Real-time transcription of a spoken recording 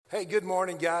Hey, good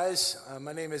morning, guys.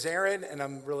 My name is Aaron, and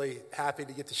I'm really happy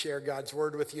to get to share God's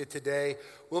word with you today.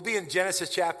 We'll be in Genesis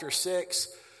chapter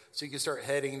 6, so you can start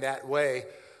heading that way.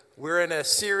 We're in a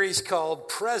series called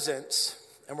Presence,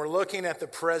 and we're looking at the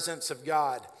presence of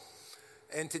God.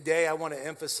 And today I want to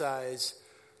emphasize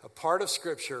a part of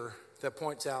Scripture that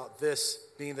points out this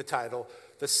being the title,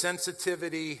 the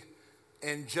sensitivity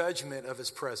and judgment of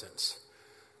His presence.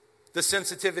 The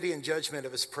sensitivity and judgment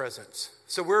of His presence.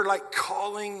 So we're like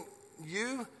calling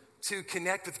you to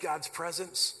connect with God's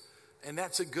presence, and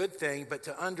that's a good thing, but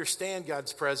to understand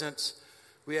God's presence,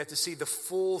 we have to see the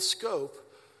full scope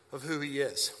of who He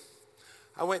is.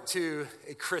 I went to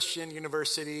a Christian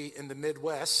university in the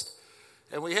Midwest,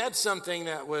 and we had something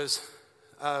that was,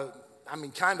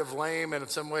 kind of lame, and in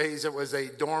some ways it was a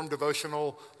dorm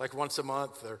devotional, like once a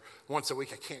month or once a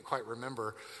week. I can't quite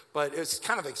remember, but it's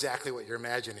kind of exactly what you're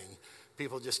imagining.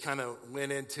 People just kind of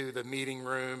went into the meeting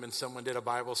room and someone did a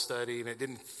Bible study, and it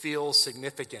didn't feel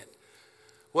significant.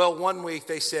 Well, one week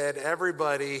they said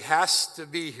everybody has to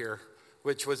be here,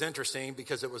 which was interesting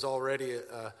because it was already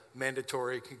a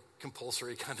mandatory,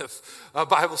 compulsory kind of a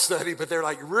Bible study, but they're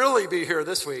like, really be here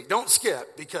this week. Don't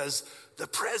skip, because the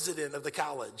president of the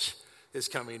college is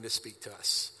coming to speak to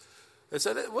us. And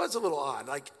so it was a little odd.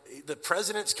 Like, the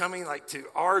president's coming like to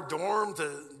our dorm to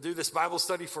do this Bible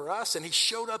study for us, and he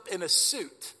showed up in a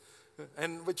suit,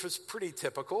 and which was pretty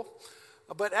typical.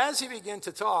 But as he began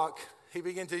to talk, he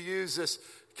began to use this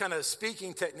kind of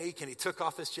speaking technique, and he took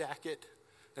off his jacket,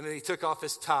 and then he took off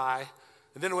his tie,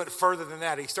 and then it went further than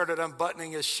that. He started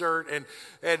unbuttoning his shirt, and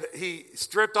he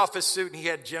stripped off his suit, and he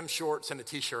had gym shorts and a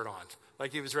T-shirt on,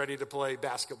 like he was ready to play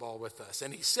basketball with us.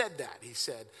 And he said that. He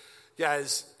said,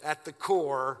 guys, at the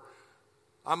core,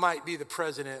 I might be the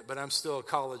president, but I'm still a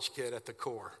college kid at the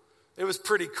core. It was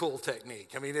pretty cool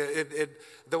technique. I mean,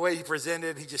 the way he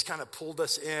presented, he just kind of pulled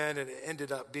us in, and it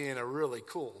ended up being a really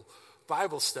cool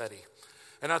Bible study.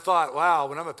 And I thought, wow,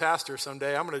 when I'm a pastor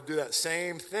someday, I'm going to do that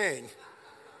same thing.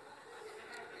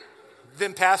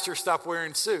 Then pastors stopped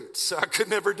wearing suits, so I could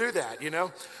never do that, you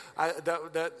know.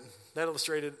 That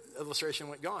illustration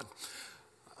was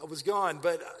gone.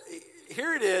 But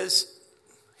here it is.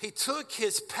 He took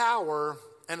his power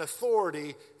and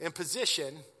authority and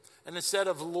position, and instead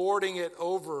of lording it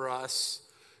over us,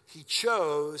 he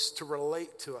chose to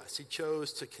relate to us. He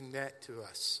chose to connect to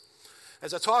us.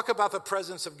 As I talk about the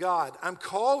presence of God, I'm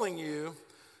calling you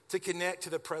to connect to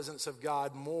the presence of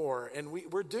God more, and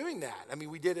we're doing that. I mean,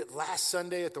 we did it last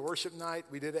Sunday at the worship night.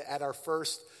 We did it at our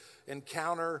first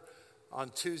encounter on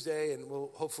Tuesday, and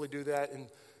we'll hopefully do that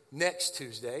next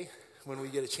Tuesday when we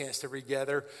get a chance to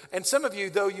regather. And some of you,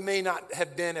 though you may not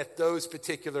have been at those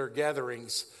particular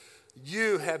gatherings,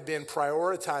 you have been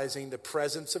prioritizing the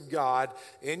presence of God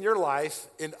in your life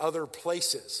in other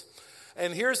places.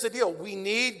 And here's the deal. We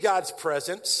need God's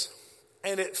presence,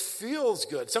 and it feels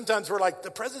good. Sometimes we're like,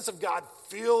 the presence of God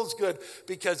feels good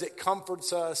because it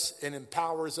comforts us and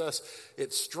empowers us.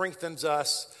 It strengthens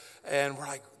us. And we're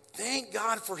like, thank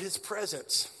God for His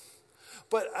presence.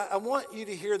 But I want you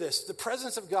to hear this. The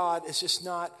presence of God is just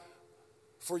not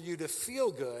for you to feel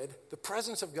good. The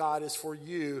presence of God is for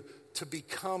you to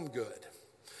become good.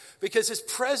 Because His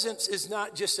presence is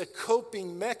not just a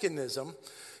coping mechanism.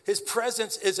 His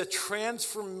presence is a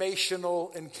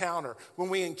transformational encounter. When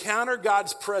we encounter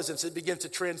God's presence, it begins to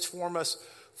transform us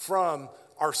from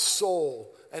our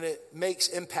soul, and it makes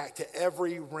impact to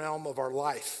every realm of our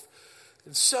life.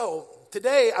 And so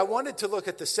today, I wanted to look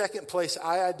at the second place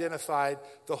I identified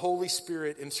the Holy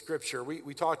Spirit in Scripture.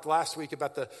 We talked last week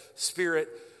about the Spirit,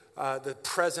 the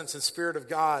presence and Spirit of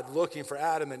God looking for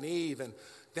Adam and Eve. And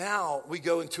now we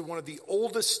go into one of the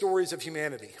oldest stories of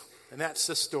humanity, and that's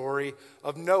the story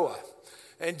of Noah.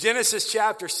 And Genesis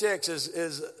chapter 6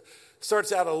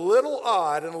 starts out a little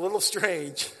odd and a little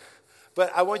strange,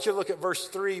 but I want you to look at verse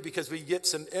 3 because we get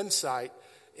some insight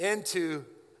into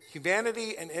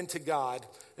humanity and into God,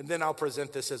 and then I'll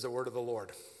present this as the word of the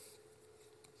Lord.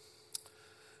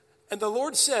 And the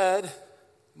Lord said,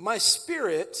 my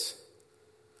spirit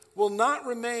will not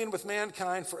remain with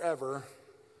mankind forever,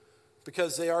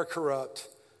 because they are corrupt,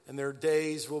 and their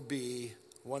days will be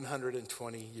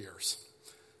 120 years.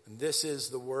 And this is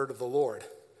the word of the Lord.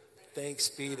 Thanks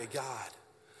be to God.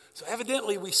 So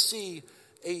evidently we see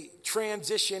a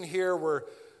transition here where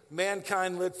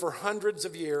mankind lived for hundreds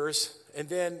of years, and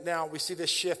then now we see this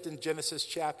shift in Genesis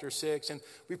chapter 6, and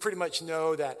we pretty much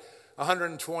know that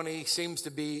 120 seems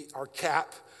to be our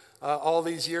cap all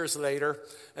these years later.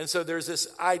 And so there's this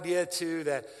idea too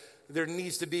that there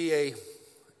needs to be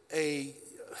an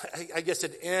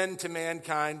end to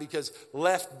mankind, because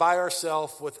left by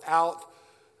ourselves without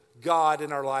God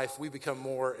in our life, we become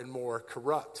more and more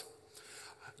corrupt.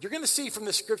 You're going to see from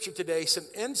the scripture today some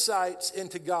insights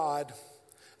into God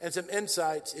and some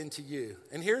insights into you.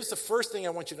 And here's the first thing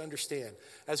I want you to understand.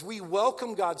 As we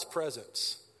welcome God's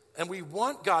presence, and we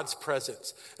want God's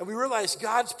presence, and we realize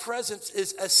God's presence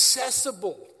is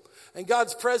accessible, and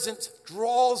God's presence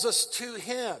draws us to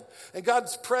him, and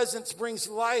God's presence brings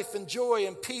life and joy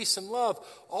and peace and love,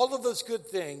 all of those good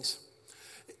things,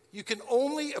 you can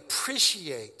only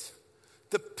appreciate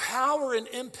the power and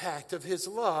impact of his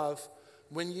love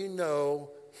when you know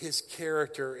his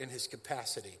character and his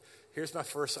capacity. Here's my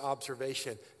first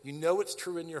observation. You know it's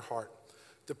true in your heart.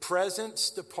 The presence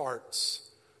departs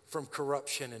from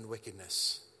corruption and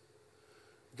wickedness.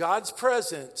 God's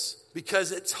presence,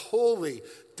 because it's holy,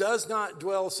 does not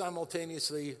dwell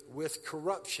simultaneously with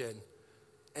corruption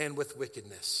and with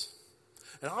wickedness.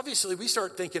 And obviously, we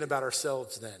start thinking about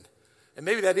ourselves then. And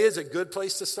maybe that is a good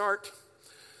place to start.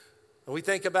 And we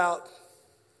think about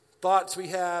thoughts we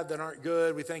have that aren't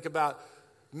good. We think about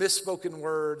misspoken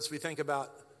words. We think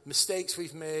about mistakes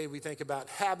we've made. We think about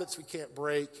habits we can't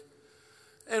break.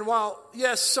 And while,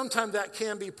 yes, sometimes that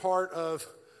can be part of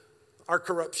our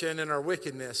corruption and our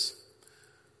wickedness,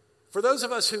 for those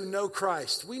of us who know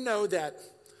Christ, we know that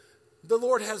the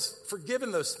Lord has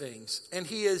forgiven those things, and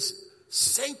he is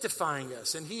sanctifying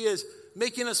us, and he is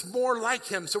making us more like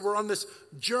him. So we're on this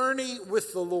journey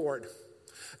with the Lord.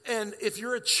 And if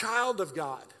you're a child of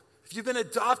God, if you've been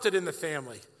adopted in the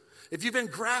family, if you've been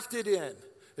grafted in,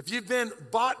 if you've been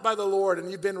bought by the Lord and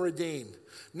you've been redeemed,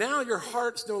 now your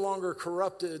heart's no longer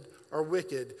corrupted or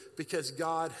wicked because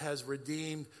God has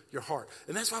redeemed your heart.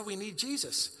 And that's why we need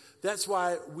Jesus. That's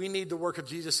why we need the work of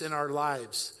Jesus in our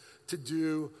lives to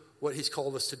do what he's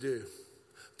called us to do.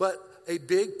 But a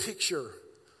big picture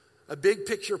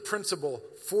principle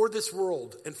for this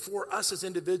world and for us as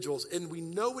individuals, and we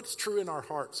know it's true in our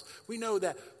hearts. We know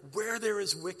that where there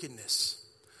is wickedness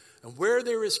and where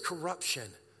there is corruption,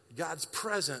 God's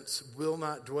presence will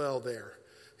not dwell there,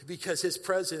 because his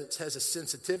presence has a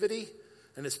sensitivity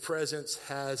and his presence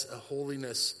has a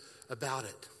holiness about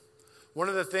it. One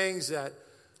of the things that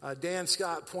Dan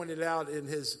Scott pointed out in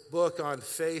his book on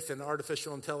faith and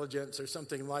artificial intelligence or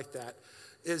something like that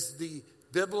is the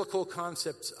biblical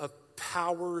concepts of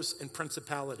powers and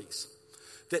principalities,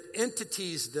 that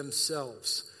entities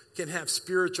themselves can have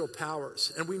spiritual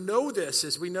powers. And we know this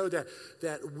as we know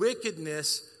that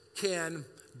wickedness can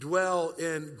dwell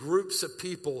in groups of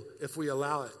people if we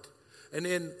allow it. And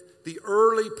in the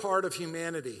early part of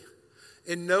humanity,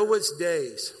 in Noah's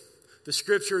days, the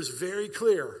scripture is very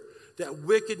clear that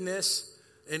wickedness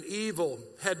and evil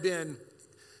had been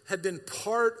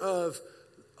part of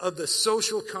the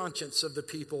social conscience of the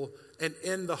people and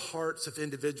in the hearts of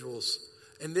individuals.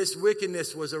 And this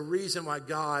wickedness was a reason why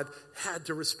God had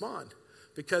to respond,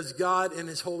 because God in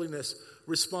his holiness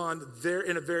respond there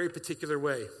in a very particular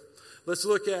way. Let's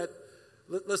look at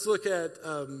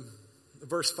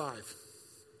verse 5.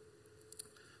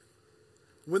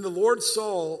 When the Lord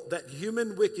saw that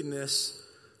human wickedness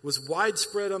was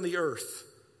widespread on the earth.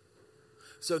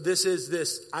 So this is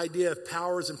this idea of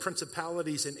powers and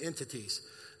principalities and entities.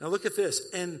 Now look at this.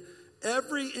 And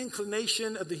every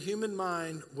inclination of the human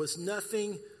mind was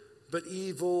nothing but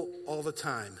evil all the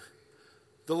time.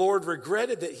 The Lord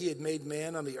regretted that he had made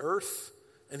man on the earth,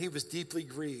 and he was deeply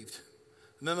grieved.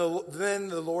 And then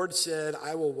the Lord said,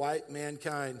 I will wipe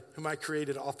mankind, whom I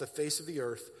created, off the face of the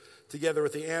earth, together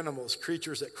with the animals,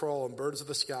 creatures that crawl, and birds of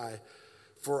the sky,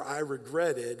 for I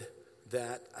regretted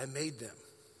that I made them.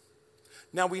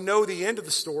 Now we know the end of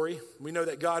the story. We know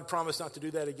that God promised not to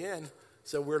do that again.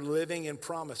 So we're living in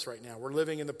promise right now. We're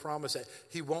living in the promise that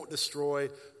he won't destroy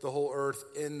the whole earth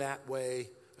in that way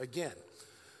again.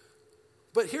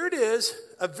 But here it is,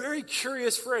 a very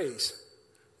curious phrase.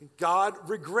 God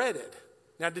regretted.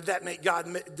 Now, did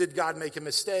God make a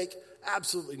mistake?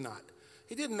 Absolutely not.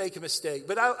 He didn't make a mistake.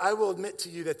 But I will admit to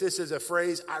you that this is a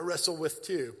phrase I wrestle with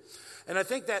too. And I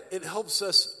think that it helps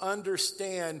us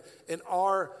understand in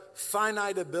our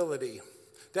finite ability,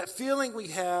 that feeling we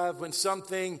have when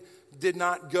something did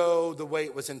not go the way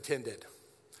it was intended.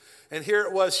 And here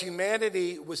it was,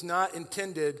 humanity was not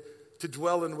intended to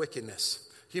dwell in wickedness.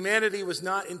 Humanity was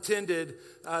not intended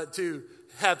to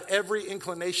have every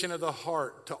inclination of the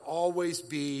heart to always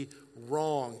be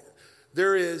wrong.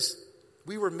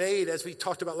 We were made, as we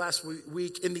talked about last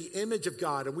week, in the image of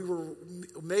God, and we were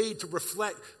made to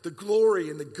reflect the glory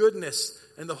and the goodness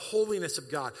and the holiness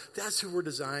of God. That's who we're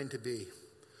designed to be.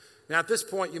 Now, at this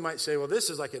point, you might say, well, this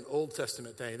is like an Old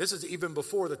Testament thing. This is even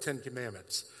before the Ten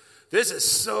Commandments. This is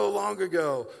so long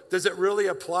ago. Does it really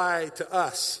apply to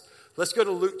us? Let's go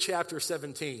to Luke chapter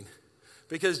 17.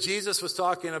 because Jesus was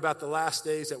talking about the last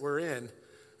days that we're in.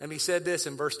 And he said this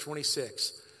in verse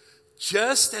 26.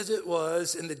 Just as it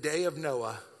was in the day of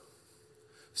Noah,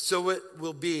 so it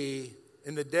will be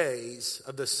in the days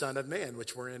of the Son of Man,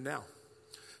 which we're in now.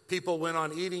 People went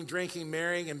on eating, drinking,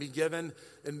 marrying, and being given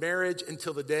in marriage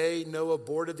until the day Noah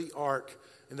boarded the ark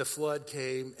and the flood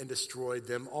came and destroyed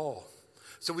them all.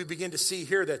 So we begin to see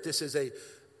here that this is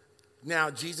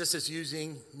now Jesus is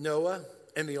using Noah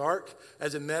and the ark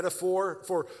as a metaphor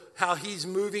for how he's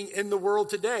moving in the world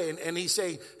today. And he's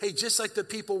saying, hey, just like the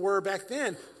people were back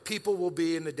then, people will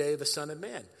be in the day of the Son of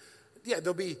Man. Yeah,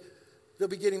 they'll be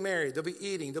getting married, they'll be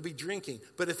eating, they'll be drinking.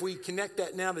 But if we connect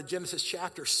that now to Genesis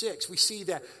chapter 6, we see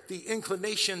that the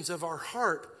inclinations of our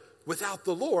heart without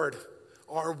the Lord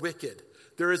are wicked.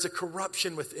 There is a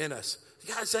corruption within us.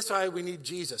 Guys, that's why we need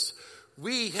Jesus.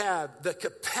 We have the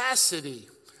capacity,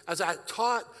 as I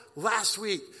taught last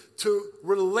week, to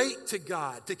relate to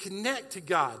God, to connect to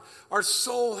God. Our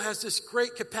soul has this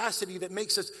great capacity that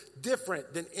makes us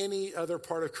different than any other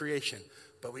part of creation.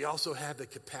 But we also have the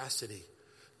capacity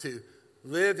to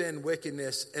live in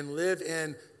wickedness and live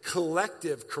in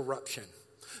collective corruption.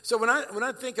 So when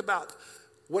I think about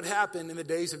what happened in the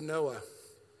days of Noah,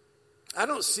 I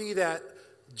don't see that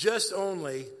just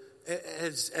only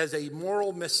as a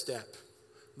moral misstep,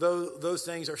 though those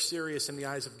things are serious in the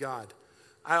eyes of God.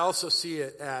 I also see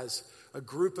it as a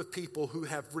group of people who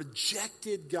have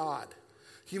rejected God.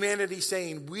 Humanity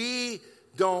saying, we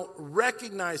don't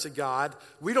recognize a God.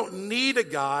 We don't need a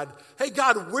God. Hey,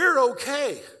 God, we're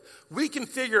okay. We can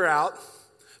figure out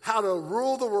how to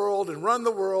rule the world and run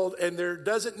the world, and there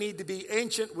doesn't need to be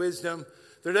ancient wisdom.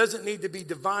 There doesn't need to be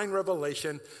divine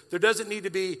revelation. There doesn't need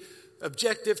to be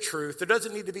objective truth. There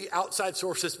doesn't need to be outside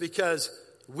sources because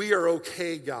we are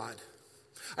okay, God.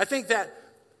 I think that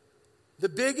the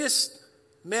biggest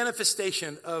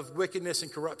manifestation of wickedness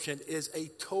and corruption is a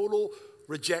total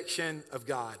rejection of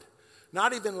God.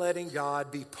 Not even letting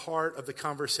God be part of the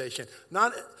conversation.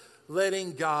 Not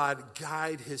letting God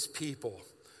guide his people.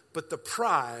 But the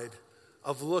pride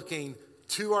of looking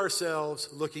to ourselves,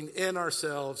 looking in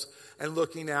ourselves, and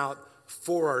looking out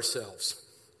for ourselves.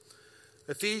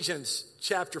 Ephesians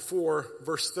chapter 4,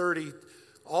 verse 30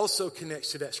 also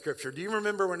connects to that scripture. Do you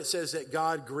remember when it says that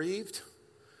God grieved?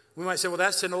 We might say, well,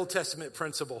 that's an Old Testament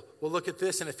principle. Well, look at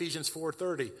this in Ephesians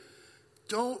 4:30.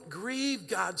 Don't grieve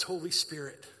God's Holy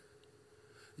Spirit.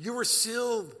 You were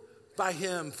sealed by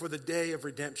him for the day of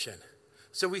redemption.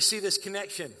 So we see this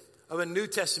connection of a New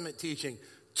Testament teaching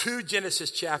to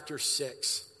Genesis chapter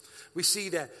 6. We see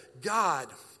that God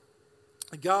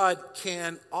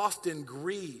can often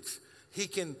grieve. He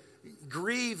can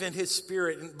grieve in his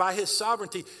spirit. And by his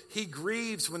sovereignty, he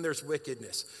grieves when there's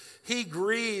wickedness. He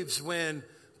grieves when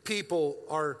people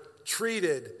are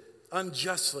treated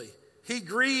unjustly. He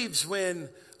grieves when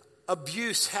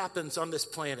abuse happens on this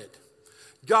planet.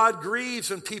 God grieves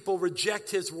when people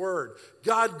reject his word.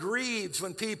 God grieves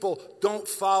when people don't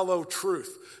follow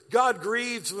truth. God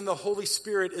grieves when the Holy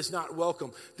Spirit is not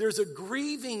welcome. There's a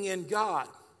grieving in God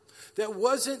that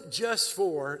wasn't just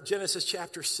for Genesis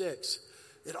chapter 6.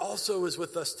 It also is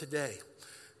with us today.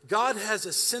 God has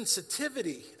a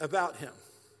sensitivity about him.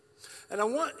 And I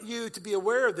want you to be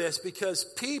aware of this because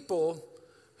people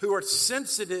who are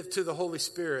sensitive to the Holy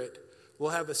Spirit will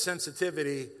have a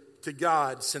sensitivity to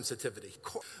God's sensitivity.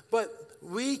 But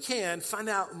we can find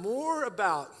out more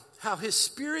about how his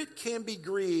Spirit can be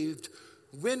grieved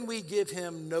when we give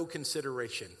him no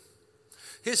consideration.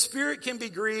 His Spirit can be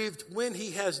grieved when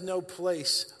he has no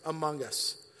place among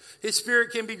us. His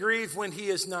Spirit can be grieved when he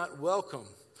is not welcome.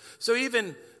 So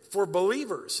even for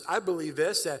believers, I believe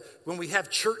this, that when we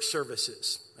have church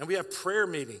services and we have prayer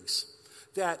meetings,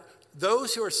 that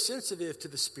those who are sensitive to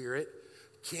the Spirit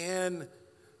can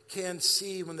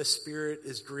see when the Spirit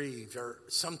is grieved, or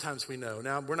sometimes we know.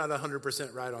 Now, we're not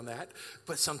 100% right on that,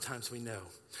 but sometimes we know.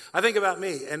 I think about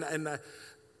me, and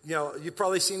you've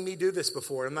probably seen me do this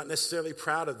before. I'm not necessarily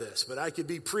proud of this, but I could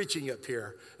be preaching up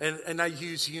here, and I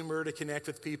use humor to connect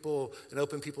with people and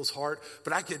open people's heart,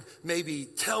 but I could maybe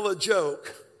tell a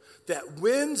joke that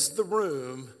wins the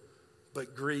room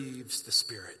but grieves the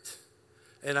Spirit.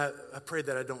 And I pray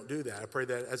that I don't do that. I pray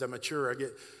that as I mature,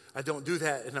 I don't do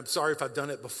that, and I'm sorry if I've done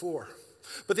it before.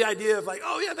 But the idea of like,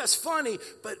 oh yeah, that's funny,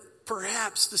 but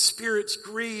perhaps the Spirit's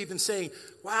grieved and saying,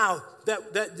 wow,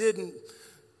 that didn't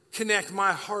connect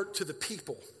my heart to the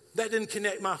people. That didn't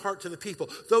connect my heart to the people.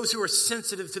 Those who are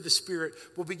sensitive to the Spirit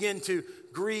will begin to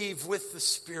grieve with the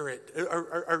Spirit,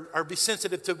 or be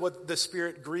sensitive to what the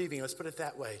Spirit grieving. Let's put it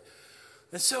that way.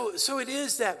 And so it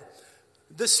is that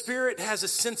the Spirit has a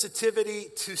sensitivity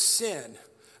to sin.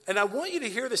 And I want you to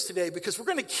hear this today because we're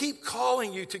going to keep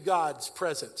calling you to God's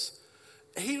presence.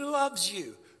 He loves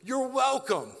you. You're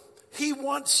welcome. He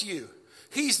wants you.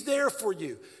 He's there for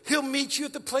you. He'll meet you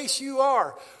at the place you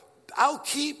are. I'll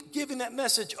keep giving that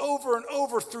message over and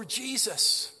over through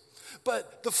Jesus.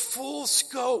 But the full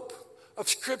scope of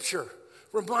Scripture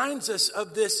reminds us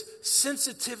of this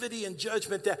sensitivity and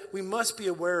judgment that we must be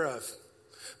aware of.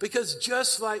 Because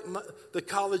just like the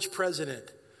college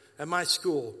president at my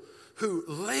school, who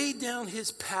laid down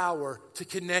his power to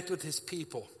connect with his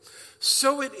people,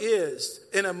 so it is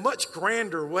in a much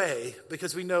grander way,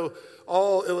 because we know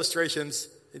all illustrations,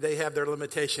 they have their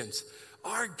limitations.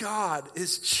 Our God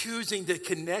is choosing to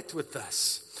connect with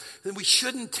us. And we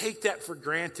shouldn't take that for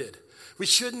granted. We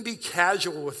shouldn't be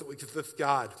casual with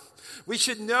God. We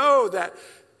should know that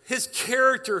his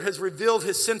character has revealed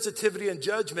his sensitivity and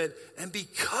judgment. And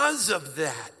because of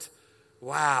that,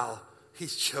 wow,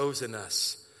 he's chosen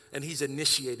us. And he's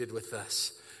initiated with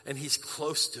us. And he's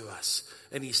close to us.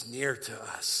 And he's near to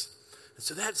us. And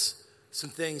so that's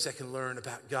some things I can learn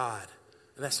about God.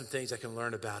 And that's some things I can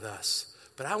learn about us.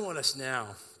 But I want us now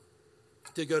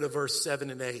to go to verse 7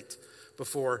 and 8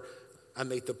 before I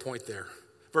make the point there.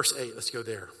 Verse 8, let's go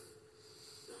there.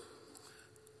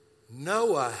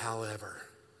 Noah, however,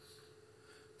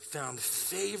 found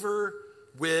favor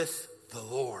with the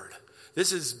Lord.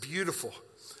 This is beautiful.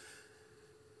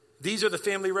 These are the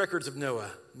family records of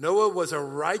Noah. Noah was a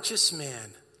righteous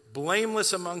man,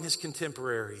 blameless among his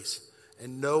contemporaries,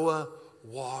 and Noah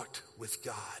walked with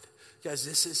God. Guys,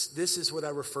 this is what I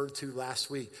referred to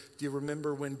last week. Do you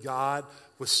remember when God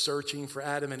was searching for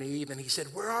Adam and Eve and he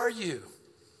said, "Where are you?"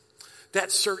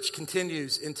 That search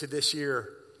continues into this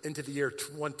year, into the year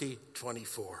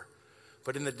 2024.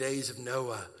 But in the days of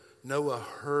Noah, Noah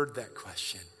heard that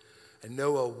question and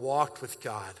Noah walked with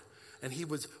God and he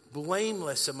was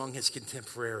blameless among his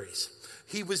contemporaries.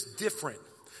 He was different.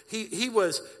 He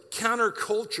was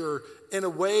counterculture in a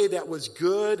way that was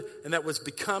good and that was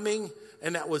becoming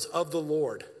and that was of the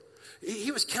Lord.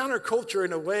 He was counterculture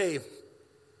in a way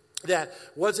that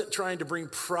wasn't trying to bring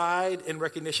pride and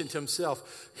recognition to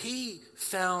himself. He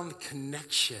found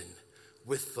connection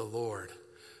with the Lord.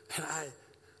 And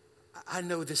I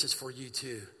know this is for you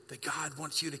too, that God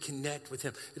wants you to connect with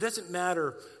him. It doesn't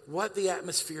matter what the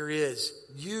atmosphere is,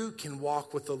 you can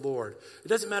walk with the Lord. It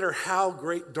doesn't matter how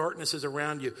great darkness is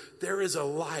around you. There is a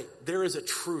light, there is a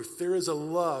truth, there is a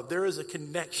love, there is a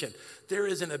connection, there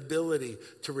is an ability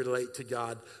to relate to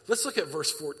God. Let's look at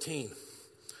verse 14.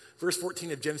 Verse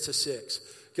 14 of Genesis 6.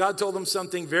 God told them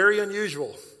something very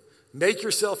unusual. Make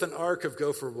yourself an ark of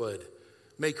gopher wood.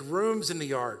 Make rooms in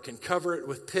the ark and cover it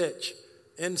with pitch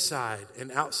inside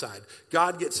and outside.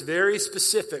 God gets very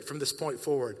specific from this point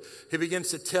forward. He begins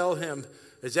to tell him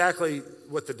exactly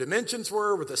what the dimensions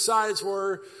were, what the size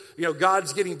were. You know,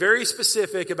 God's getting very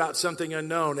specific about something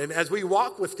unknown. And as we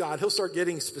walk with God, he'll start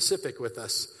getting specific with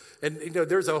us. And, you know,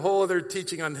 there's a whole other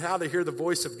teaching on how to hear the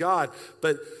voice of God.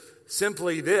 But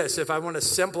simply this, if I want to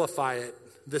simplify it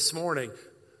this morning,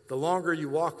 the longer you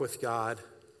walk with God,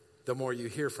 the more you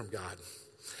hear from God.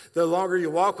 The longer you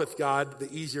walk with God,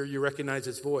 the easier you recognize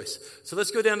his voice. So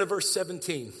let's go down to verse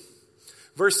 17.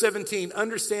 Verse 17,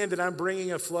 understand that I'm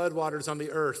bringing a flood waters on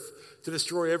the earth to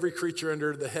destroy every creature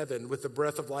under the heaven with the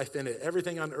breath of life in it.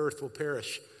 Everything on earth will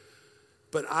perish.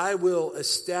 But I will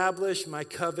establish my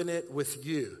covenant with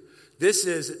you. This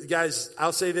is, guys,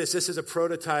 I'll say this is a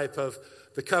prototype of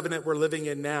the covenant we're living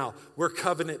in now. We're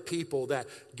covenant people that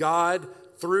God,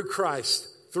 through Christ,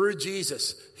 through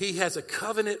Jesus, he has a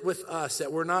covenant with us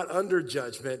that we're not under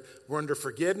judgment. We're under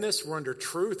forgiveness. We're under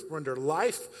truth. We're under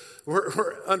life. We're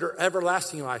under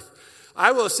everlasting life.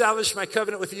 I will establish my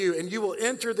covenant with you, and you will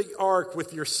enter the ark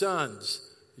with your sons,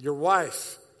 your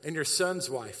wife, and your son's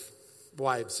wives.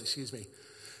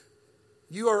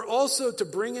 You are also to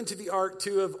bring into the ark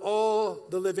 2 of all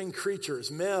the living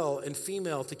creatures, male and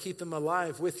female, to keep them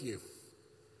alive with you.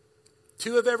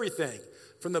 2 of everything.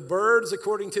 From the birds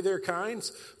according to their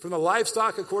kinds, from the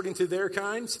livestock according to their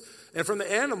kinds, and from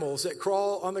the animals that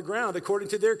crawl on the ground according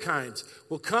to their kinds,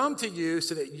 will come to you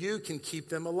so that you can keep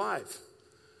them alive.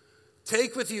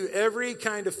 Take with you every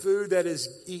kind of food that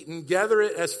is eaten, gather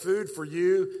it as food for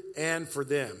you and for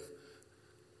them.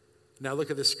 Now look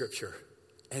at this scripture.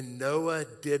 And Noah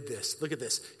did this. Look at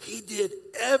this. He did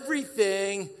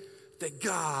everything that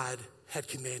God had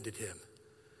commanded him.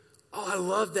 Oh, I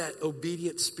love that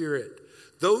obedient spirit.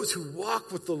 Those who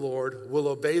walk with the Lord will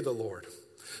obey the Lord.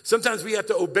 Sometimes we have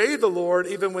to obey the Lord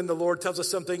even when the Lord tells us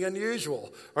something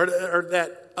unusual or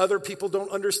that other people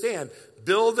don't understand.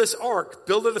 Build this ark.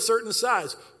 Build it a certain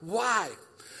size. Why?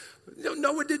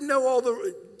 Noah didn't know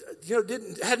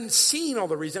hadn't seen all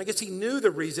the reason. I guess he knew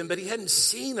the reason, but he hadn't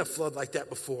seen a flood like that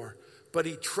before. But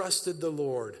he trusted the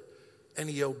Lord and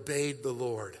he obeyed the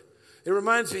Lord. It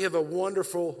reminds me of a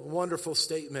wonderful, wonderful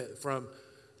statement from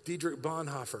Dietrich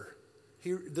Bonhoeffer.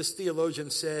 This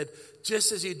theologian said,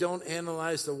 just as you don't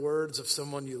analyze the words of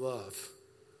someone you love,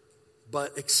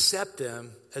 but accept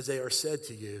them as they are said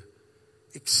to you,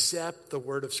 accept the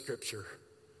word of Scripture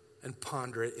and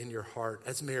ponder it in your heart,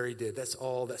 as Mary did. That's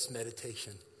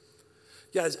meditation.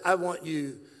 Guys, I want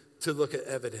you to look at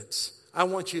evidence. I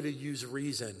want you to use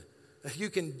reason.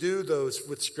 You can do those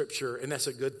with Scripture, and that's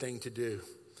a good thing to do.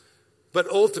 But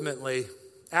ultimately,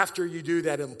 after you do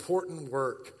that important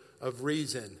work of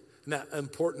reason and that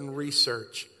important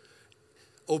research,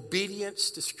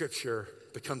 obedience to Scripture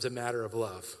becomes a matter of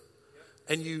love.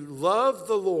 And you love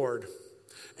the Lord,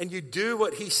 and you do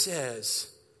what he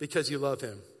says because you love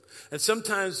him. And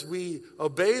sometimes we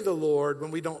obey the Lord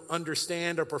when we don't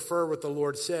understand or prefer what the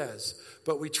Lord says.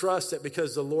 But we trust that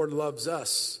because the Lord loves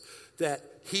us, that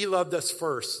he loved us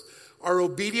first. Our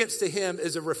obedience to him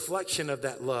is a reflection of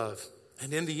that love.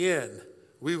 And in the end,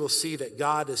 we will see that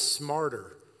God is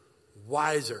smarter,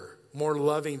 wiser, more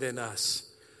loving than us.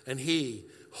 And he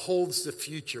holds the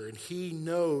future, and he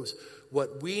knows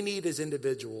what we need as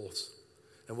individuals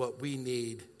and what we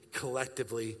need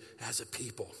collectively as a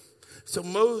people. So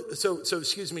Noah,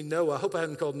 I hope I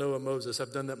haven't called Noah Moses.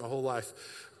 I've done that my whole life.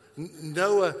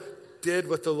 Noah did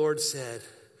what the Lord said.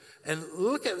 And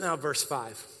look at now verse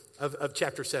 5 of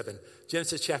chapter 7.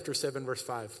 Genesis chapter 7, verse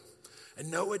 5.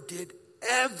 And Noah did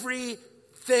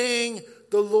everything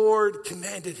the Lord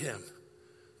commanded him.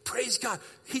 Praise God.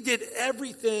 He did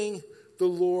everything the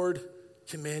Lord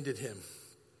commanded him.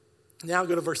 Now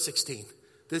go to verse 16.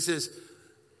 This is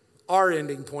our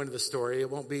ending point of the story.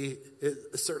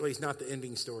 It certainly is not the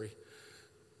ending story.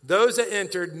 Those that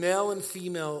entered, male and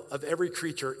female of every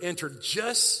creature, entered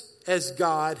just as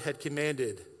God had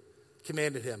commanded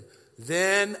him.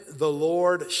 Then the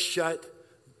Lord shut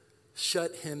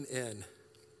him in.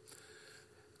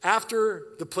 After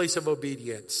the place of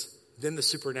obedience, then the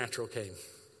supernatural came.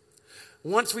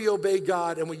 Once we obey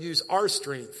God and we use our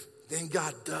strength, then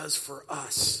God does for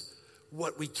us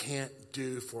what we can't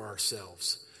do for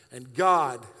ourselves. And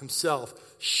God himself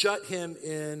shut him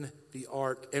in the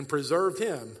ark and preserved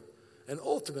him and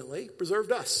ultimately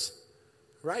preserved us,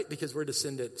 right? Because we're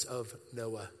descendants of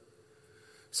Noah.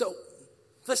 So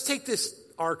let's take this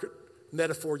ark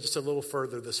metaphor just a little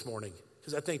further this morning,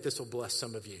 because I think this will bless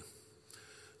some of you.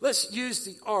 Let's use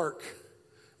the ark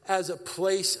as a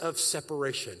place of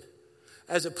separation,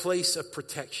 as a place of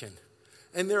protection.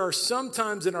 And there are some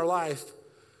times in our life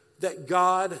that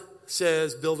God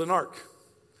says, build an ark.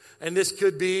 And this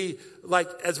could be like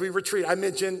as we retreat. I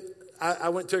mentioned I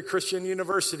went to a Christian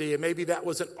university, and maybe that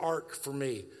was an ark for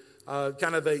me,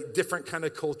 kind of a different kind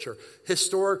of culture.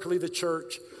 Historically, the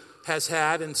church has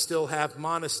had and still have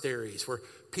monasteries where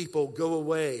people go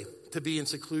away to be in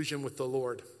seclusion with the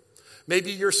Lord.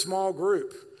 Maybe your small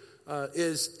group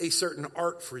is a certain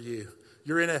ark for you.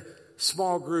 You're in a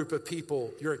small group of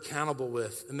people you're accountable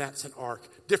with, and that's an ark.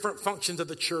 Different functions of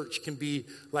the church can be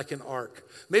like an ark.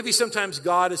 Maybe sometimes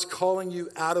God is calling you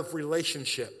out of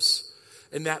relationships,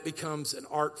 and that becomes an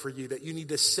ark for you, that you need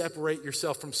to separate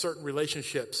yourself from certain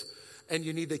relationships, and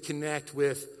you need to connect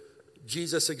with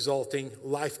Jesus-exalting,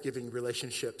 life-giving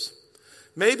relationships.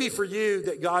 Maybe for you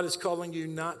that God is calling you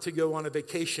not to go on a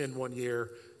vacation one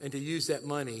year and to use that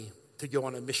money to go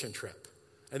on a mission trip,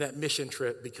 and that mission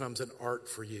trip becomes an ark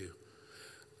for you.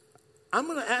 I'm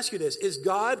going to ask you this. Is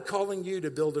God calling you to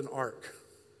build an ark?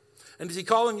 And is he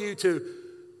calling you to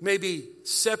maybe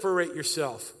separate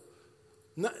yourself?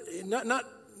 Not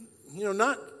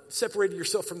separating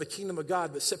yourself from the kingdom of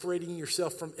God, but separating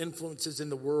yourself from influences in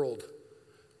the world.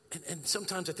 And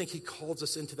sometimes I think he calls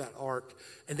us into that ark,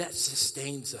 and that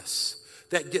sustains us.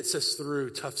 That gets us through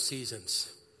tough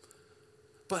seasons.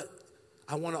 But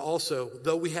I want to also,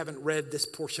 though we haven't read this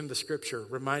portion of the scripture,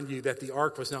 remind you that the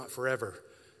ark was not forever.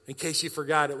 In case you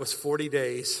forgot, it was 40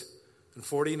 days and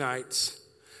 40 nights.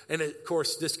 And of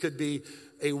course, this could be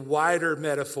a wider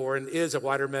metaphor, and is a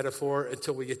wider metaphor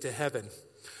until we get to heaven.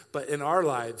 But in our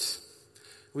lives,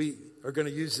 we are going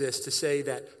to use this to say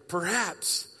that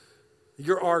perhaps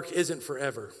your ark isn't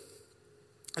forever.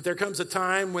 That there comes a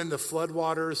time when the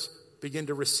floodwaters begin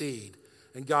to recede,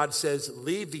 and God says,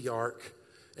 leave the ark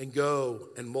and go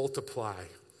and multiply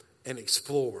and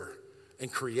explore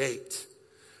and create.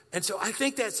 And so I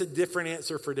think that's a different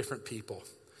answer for different people.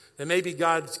 And maybe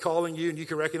God's calling you, and you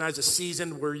can recognize a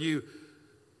season where you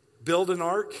build an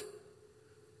ark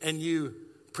and you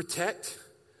protect,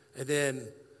 and then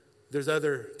there's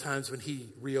other times when he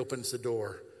reopens the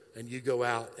door and you go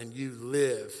out and you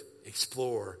live,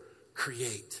 explore,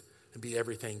 create, and be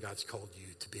everything God's called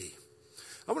you to be.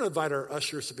 I want to invite our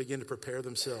ushers to begin to prepare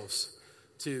themselves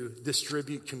to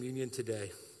distribute communion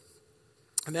today.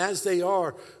 And as they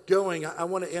are going, I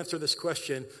want to answer this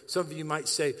question. Some of you might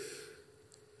say,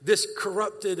 this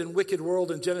corrupted and wicked world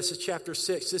in Genesis chapter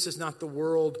 6, this is not the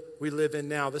world we live in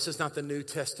now. This is not the New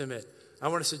Testament. I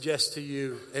want to suggest to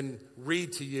you and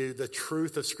read to you the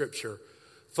truth of Scripture.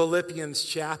 Philippians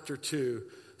chapter 2,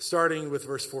 starting with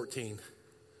verse 14. It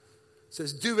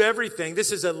says, do everything.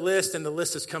 This is a list, and the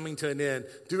list is coming to an end.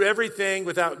 Do everything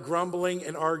without grumbling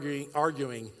and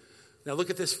arguing. Now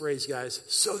look at this phrase, guys.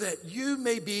 So that you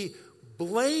may be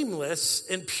blameless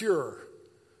and pure.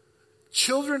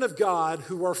 Children of God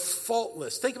who are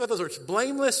faultless. Think about those words.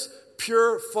 Blameless,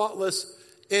 pure, faultless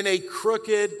in a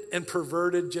crooked and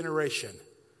perverted generation.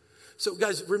 So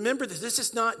guys, remember this. This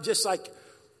is not just like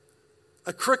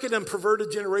a crooked and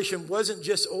perverted generation wasn't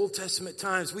just Old Testament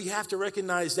times. We have to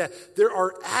recognize that there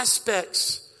are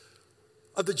aspects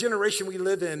of the generation we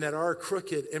live in that are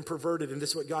crooked and perverted. And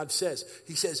this is what God says.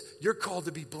 He says, you're called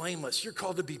to be blameless. You're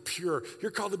called to be pure.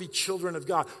 You're called to be children of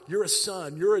God. You're a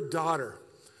son. You're a daughter.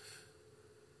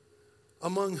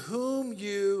 Among whom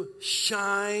you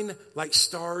shine like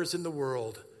stars in the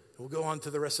world. And we'll go on to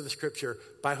the rest of the scripture.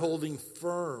 By holding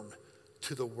firm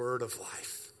to the word of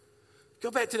life. Go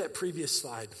back to that previous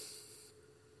slide.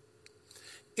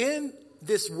 In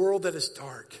this world that is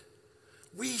dark,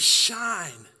 we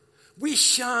shine. We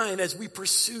shine as we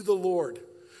pursue the Lord.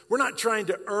 We're not trying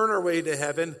to earn our way to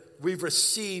heaven. We've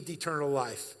received eternal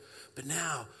life. But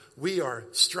now we are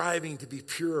striving to be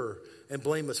pure and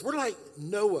blameless. We're like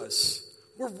Noah's.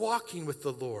 We're walking with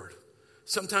the Lord.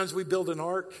 Sometimes we build an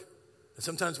ark, and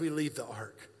sometimes we leave the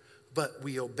ark. But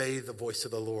we obey the voice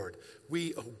of the Lord.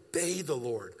 We obey the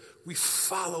Lord. We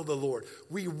follow the Lord.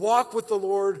 We walk with the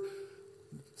Lord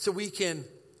so we can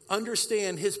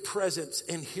understand his presence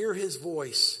and hear his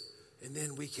voice. And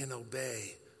then we can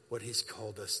obey what he's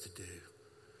called us to do.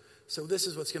 So this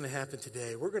is what's going to happen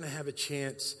today. We're going to have a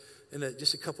chance in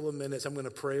just a couple of minutes. I'm going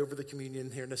to pray over the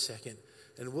communion here in a second.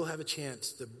 And we'll have a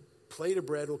chance. The plate of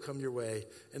bread will come your way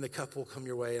and the cup will come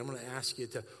your way. I'm going to ask you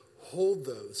to hold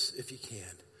those if you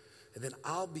can. And then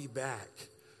I'll be back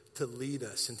to lead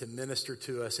us and to minister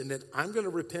to us. And then I'm going to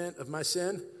repent of my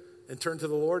sin and turn to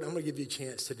the Lord. I'm going to give you a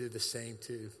chance to do the same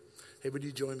too. Hey, would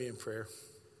you join me in prayer?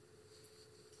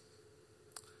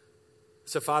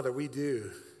 So, Father, we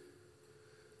do.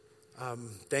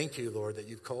 Thank you, Lord, that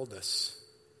you've called us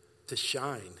to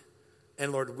shine.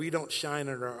 And, Lord, we don't shine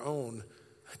on our own.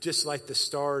 Just like the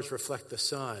stars reflect the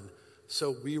sun,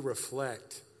 so we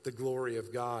reflect the glory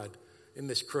of God in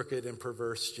this crooked and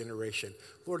perverse generation.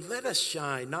 Lord, let us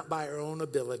shine, not by our own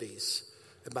abilities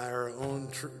and by our own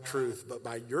truth, but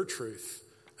by your truth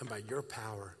and by your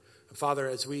power. And Father,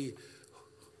 as we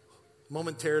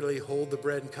momentarily hold the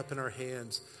bread and cup in our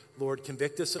hands, Lord,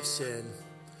 convict us of sin,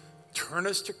 turn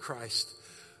us to Christ.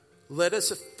 Let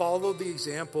us follow the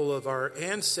example of our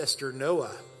ancestor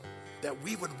Noah, that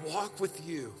we would walk with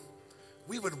you.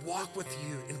 We would walk with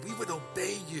you and we would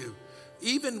obey you,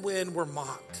 even when we're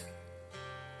mocked.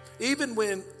 Even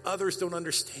when others don't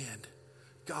understand.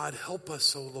 God, help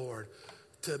us, oh Lord,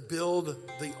 to build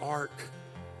the ark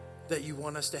that you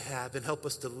want us to have and help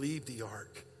us to leave the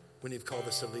ark when you've called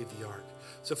us to leave the ark.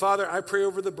 So, Father, I pray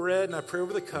over the bread and I pray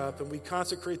over the cup, and we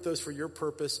consecrate those for your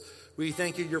purpose. We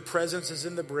thank you. Your presence is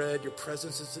in the bread. Your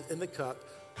presence is in the cup.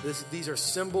 These are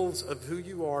symbols of who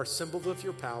you are, symbols of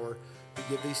your power. We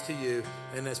give these to you.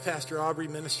 And as Pastor Aubrey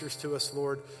ministers to us,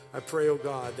 Lord, I pray, oh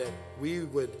God, that we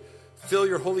would feel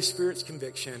your Holy Spirit's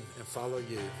conviction and follow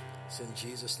you. It's in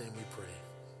Jesus' name we pray.